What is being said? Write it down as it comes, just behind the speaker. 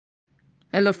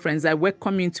Hello, friends. I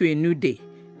welcome you to a new day.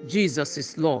 Jesus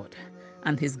is Lord,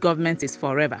 and His government is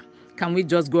forever. Can we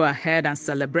just go ahead and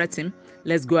celebrate Him?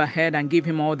 Let's go ahead and give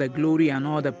Him all the glory and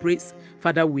all the praise.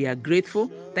 Father, we are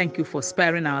grateful. Thank you for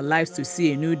sparing our lives to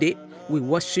see a new day. We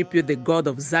worship you, the God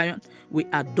of Zion. We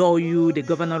adore you, the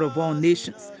governor of all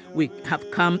nations. We have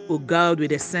come, O God,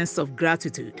 with a sense of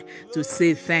gratitude to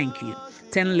say thank you.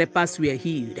 10 lepers were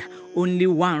healed. Only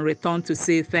one returned to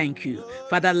say thank you.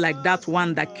 Father, like that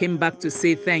one that came back to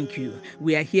say thank you,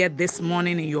 we are here this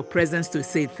morning in your presence to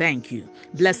say thank you.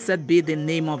 Blessed be the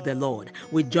name of the Lord.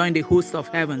 We join the host of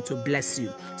heaven to bless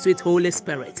you. Sweet Holy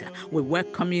Spirit, we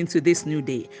welcome you into this new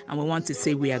day, and we want to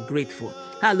say we are grateful.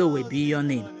 Hallowed be your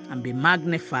name, and be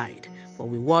magnified, for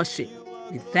we worship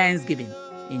with thanksgiving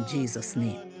in Jesus'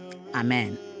 name.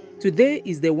 Amen. Today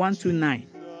is the 129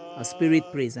 of Spirit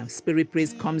Praise, and Spirit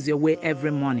Praise comes your way every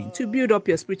morning to build up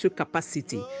your spiritual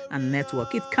capacity and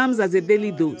network. It comes as a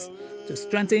daily dose to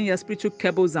strengthen your spiritual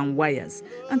cables and wires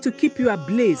and to keep you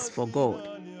ablaze for God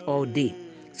all day.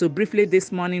 So briefly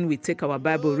this morning, we take our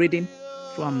Bible reading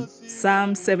from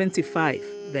Psalm 75,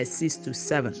 verse 6 to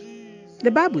 7.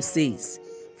 The Bible says,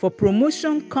 "For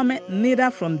promotion cometh neither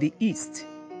from the east,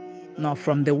 nor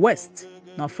from the west,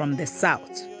 nor from the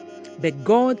south. But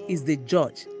God is the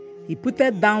judge. He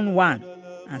putteth down one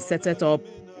and setteth up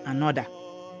another."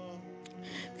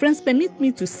 Friends, permit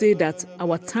me to say that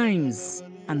our times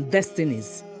and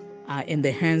destinies are in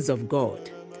the hands of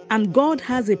God. And God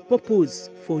has a purpose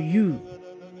for you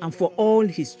and for all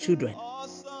His children.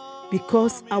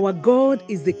 Because our God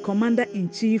is the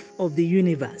commander-in-chief of the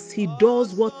universe. He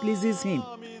does what pleases Him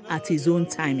at His own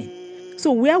timing.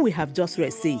 So where we have just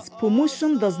read says,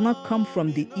 promotion does not come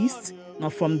from the east,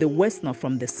 nor from the west, nor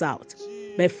from the south,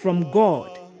 but from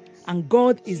God. And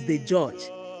God is the judge.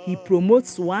 He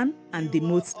promotes one and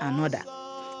demotes another.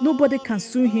 Nobody can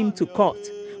sue Him to court,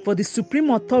 for the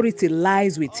supreme authority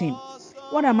lies with Him.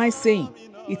 What am I saying?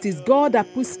 It is God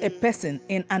that puts a person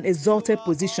in an exalted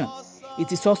position.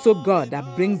 It is also God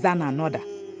that brings down another.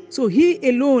 So He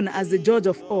alone, as the judge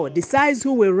of all, decides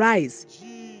who will rise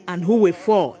and who will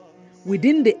fall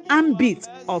within the ambit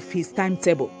of His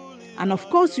timetable. And of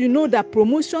course, you know that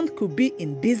promotion could be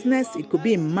in business, it could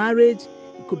be in marriage,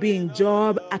 it could be in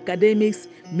job, academics,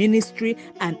 ministry,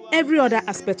 and every other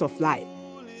aspect of life.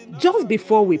 Just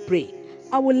before we pray,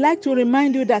 I would like to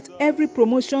remind you that every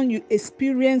promotion you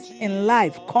experience in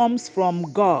life comes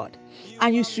from God.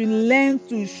 And you should learn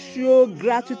to show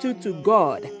gratitude to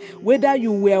God, whether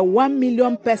you were 1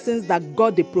 million persons that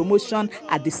got the promotion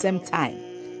at the same time.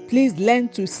 Please learn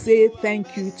to say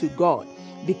thank you to God,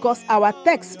 because our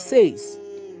text says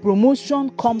promotion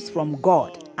comes from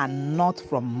God and not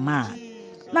from man.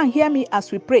 Now hear me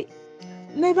as we pray.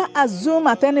 Never assume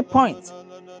at any point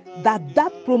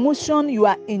that promotion you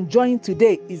are enjoying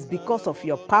today is because of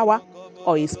your power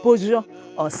or exposure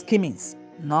or schemings.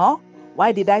 No.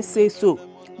 Why did I say so?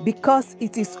 Because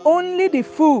it is only the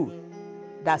fool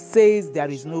that says there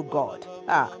is no God.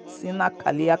 Sina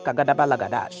kalia kagadaba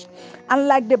lagadash. And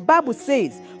like the Bible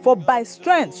says, for by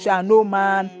strength shall no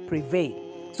man prevail.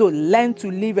 So learn to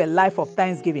live a life of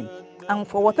thanksgiving. And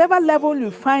for whatever level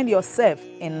you find yourself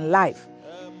in life,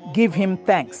 give Him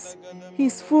thanks.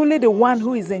 He's fully the one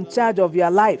who is in charge of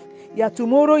your life. Your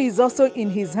tomorrow is also in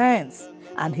His hands,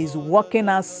 and He's working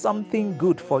out something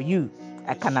good for you.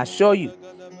 I can assure you,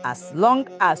 as long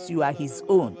as you are His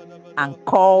own and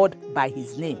called by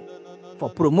His name. For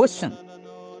promotion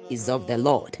is of the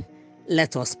Lord.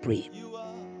 Let us pray.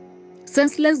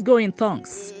 Since let's go in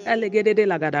tongues. Elegedede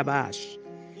lagadabash.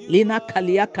 Lina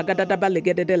kalia kagadadaba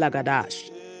legedede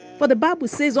lagadash. For the Bible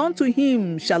says, unto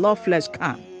Him shall all flesh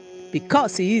come,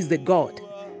 because He is the God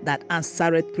that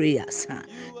answereth prayers.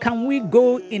 Can we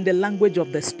go in the language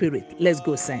of the Spirit? Let's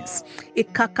go, sense.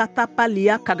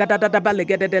 Ikakatapalia kagadadaba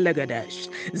legedede lagadash.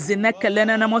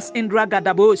 Zinekelenamos indra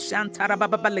gadabo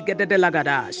shantarababa legedede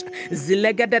lagadash.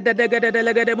 Zilegedede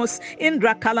legedemos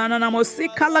indra kalanamos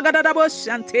ikalagadabo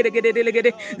shantegedede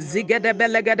legede. Zigede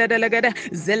belegede legede.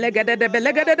 Zelegede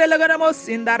belegede legadamos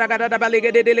indaragadaba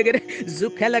legede legede.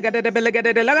 Zukelegede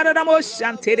belegede legadamos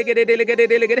shantegedede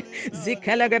legede.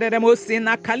 Zikelegede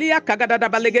mosina kalia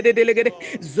kagadaba legede legede.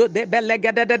 Zode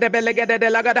belegede belegede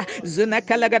lagada.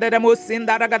 Zunekelegede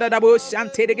mosinda ragada bo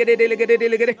shantegedede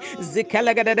legede.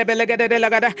 Zikelegede belegede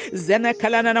lagada.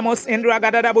 Zenekelana mos indra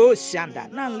gadada bo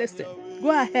shanda. Now listen.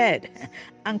 Go ahead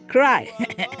and cry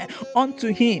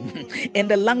unto him in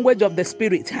the language of the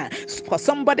Spirit. For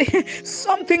somebody,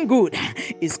 something good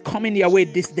is coming your way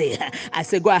this day. I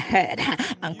say, go ahead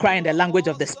and cry in the language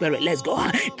of the Spirit. Let's go.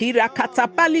 Kira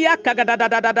katapalia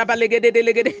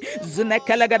kagadadadadabalegedegede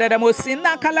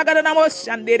zunekelegademosina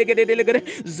kalagadamoshanderegedegede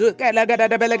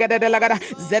zukelegadabelegedelagada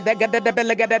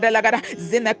zedegedebelegedegada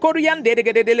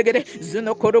zinekoriandegedegede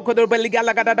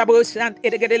zunokorokodobeligalagadabosan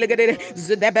eregedegede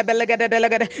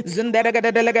zudebebelegedegede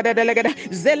zunderegedegede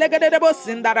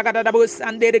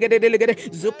zelegedebosindaragadabosan deregedegede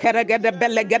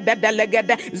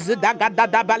zukeregedebelegedelegede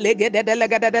zudagadabalegedegede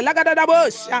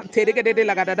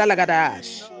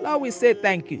Lord, we say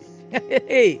thank you.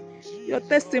 Hey, your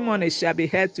testimony shall be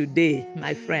heard today,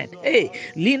 my friend. Hey,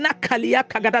 Lina Kalia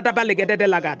Kagadadabalegede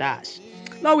Lagadash.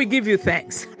 Lord, we give you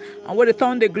thanks and we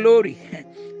return the glory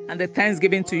and the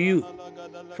thanksgiving to you.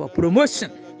 For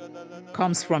promotion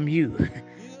comes from you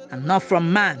and not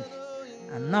from man,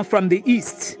 and not from the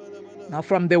east, not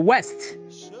from the west,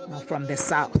 not from the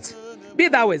south. Be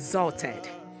thou exalted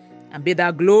and be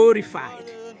thou glorified.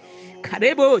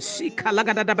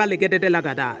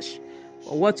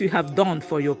 For what you have done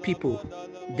for your people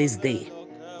this day,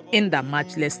 in the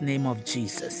matchless name of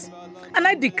Jesus. And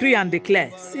I decree and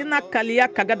declare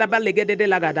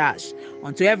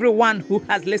unto everyone who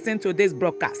has listened to this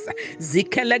broadcast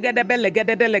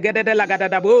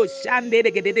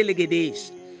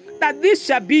that this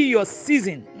shall be your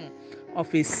season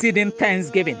of exceeding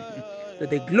thanksgiving to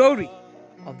the glory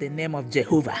of the name of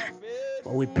Jehovah.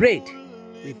 For we prayed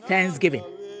with thanksgiving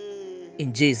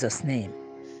in Jesus' name.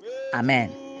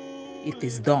 Amen. It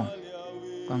is done.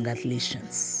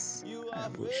 Congratulations.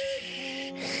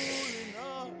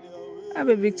 Have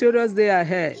a victorious day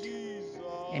ahead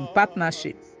in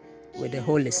partnership with the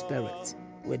Holy Spirit.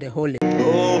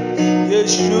 Oh,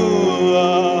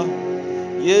 Yeshua,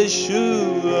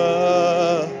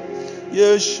 Yeshua,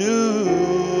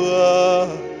 Yeshua,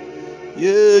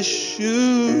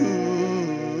 Yeshua.